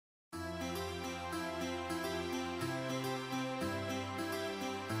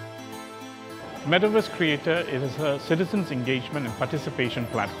Metaverse Creator is a citizens' engagement and participation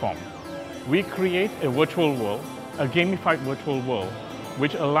platform. We create a virtual world, a gamified virtual world,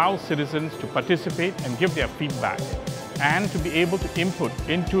 which allows citizens to participate and give their feedback and to be able to input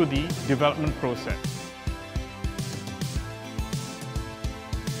into the development process.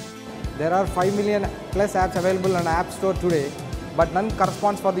 There are 5 million plus apps available on App Store today, but none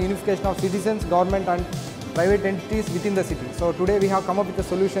corresponds for the unification of citizens, government and private entities within the city. So today we have come up with a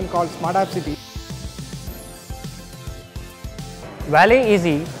solution called Smart App City. Valley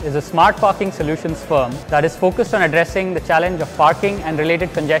Easy is a smart parking solutions firm that is focused on addressing the challenge of parking and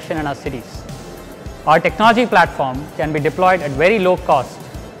related congestion in our cities. Our technology platform can be deployed at very low cost,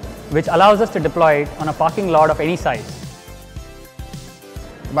 which allows us to deploy it on a parking lot of any size.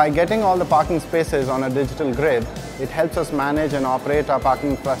 By getting all the parking spaces on a digital grid, it helps us manage and operate our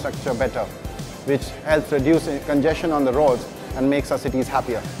parking infrastructure better, which helps reduce congestion on the roads and makes our cities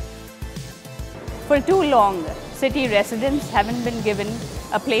happier. For too long, city residents haven't been given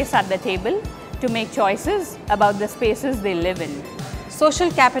a place at the table to make choices about the spaces they live in.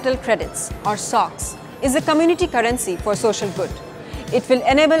 Social Capital Credits, or SOCs, is a community currency for social good. It will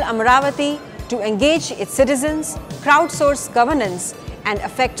enable Amaravati to engage its citizens, crowdsource governance, and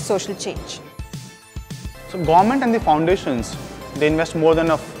affect social change. So government and the foundations, they invest more than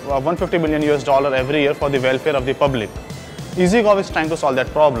 $150 billion every year for the welfare of the public. EasyGov is trying to solve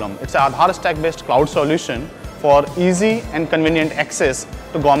that problem. It's an Aadhaar stack-based cloud solution for easy and convenient access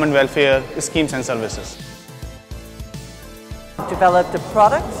to government welfare schemes and services. Developed a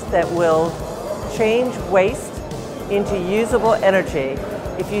product that will change waste into usable energy.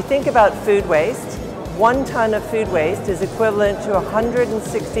 If you think about food waste, 1 ton of food waste is equivalent to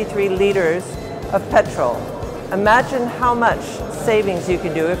 163 liters of petrol. Imagine how much savings you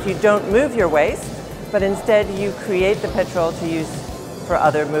can do if you don't move your waste, but instead you create the petrol to use for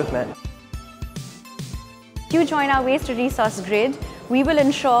other movement. If you join our waste to resource grid, we will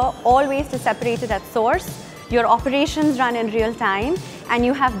ensure all waste is separated at source, your operations run in real time, and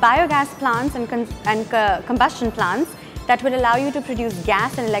you have biogas plants and combustion plants that will allow you to produce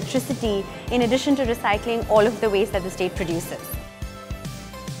gas and electricity in addition to recycling all of the waste that the state produces.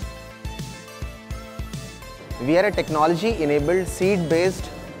 We are a technology-enabled, seed-based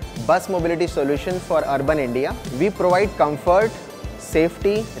bus mobility solution for urban India. We provide comfort,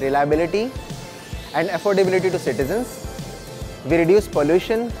 safety, reliability, and affordability to citizens. We reduce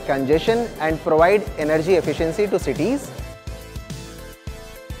pollution, congestion, and provide energy efficiency to cities.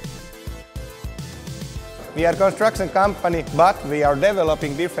 We are a construction company, but we are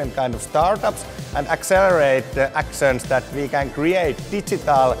developing different kind of startups and accelerate the actions that we can create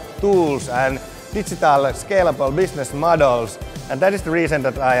digital tools and digital scalable business models. And that is the reason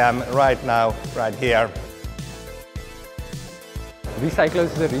that I am right now, right here.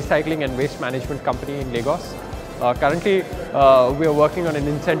 Recyclers is a recycling and waste management company in Lagos. Currently, we are working on an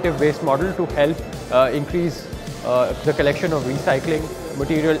incentive-based model to help increase the collection of recycling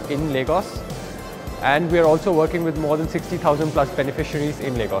material in Lagos. And we are also working with more than 60,000 plus beneficiaries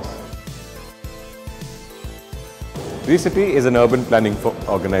in Lagos. ReCity is an urban planning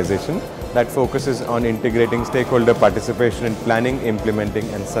organization that focuses on integrating stakeholder participation in planning, implementing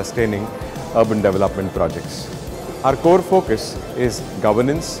and sustaining urban development projects. Our core focus is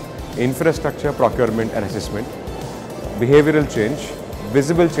governance, infrastructure, procurement and assessment, behavioral change,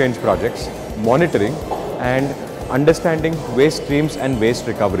 visible change projects, monitoring and understanding waste streams and waste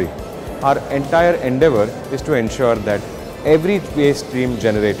recovery. Our entire endeavor is to ensure that every waste stream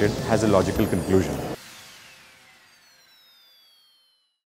generated has a logical conclusion.